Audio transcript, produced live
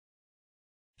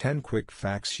10 quick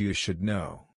facts you should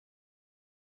know.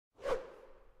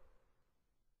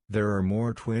 There are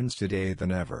more twins today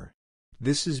than ever.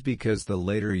 This is because the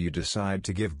later you decide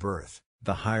to give birth,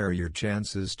 the higher your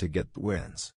chances to get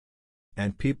twins.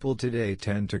 And people today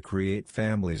tend to create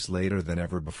families later than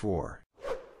ever before.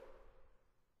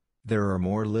 There are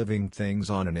more living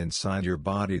things on and inside your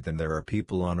body than there are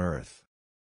people on Earth.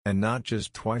 And not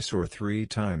just twice or 3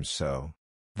 times so.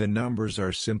 The numbers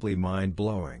are simply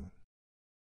mind-blowing.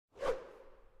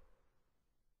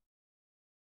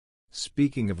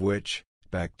 Speaking of which,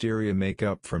 bacteria make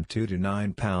up from 2 to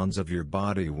 9 pounds of your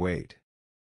body weight.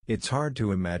 It's hard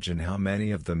to imagine how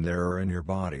many of them there are in your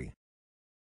body.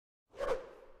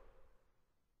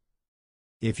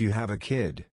 If you have a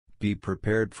kid, be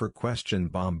prepared for question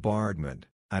bombardment.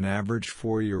 An average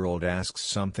 4-year-old asks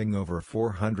something over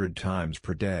 400 times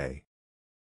per day.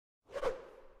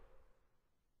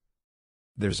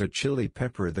 There's a chili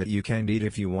pepper that you can't eat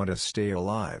if you want to stay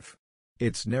alive.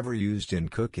 It's never used in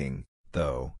cooking,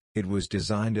 though. It was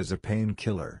designed as a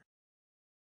painkiller.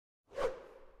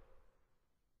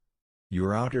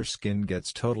 Your outer skin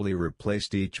gets totally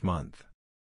replaced each month.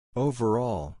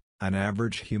 Overall, an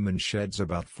average human sheds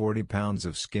about 40 pounds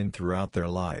of skin throughout their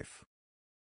life.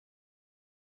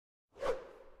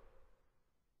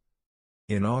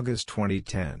 In August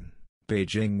 2010,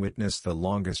 Beijing witnessed the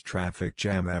longest traffic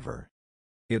jam ever.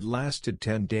 It lasted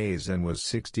 10 days and was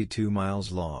 62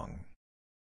 miles long.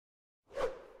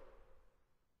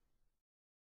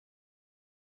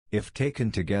 If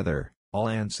taken together, all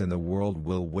ants in the world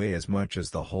will weigh as much as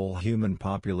the whole human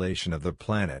population of the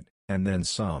planet, and then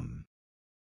some.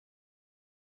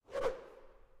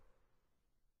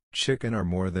 Chicken are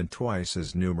more than twice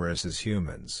as numerous as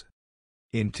humans.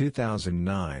 In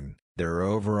 2009, their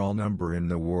overall number in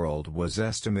the world was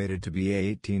estimated to be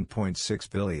 18.6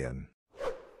 billion.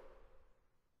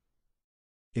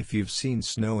 If you've seen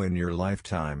snow in your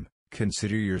lifetime,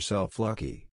 consider yourself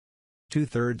lucky.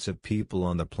 2/3 of people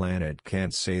on the planet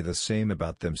can't say the same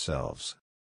about themselves.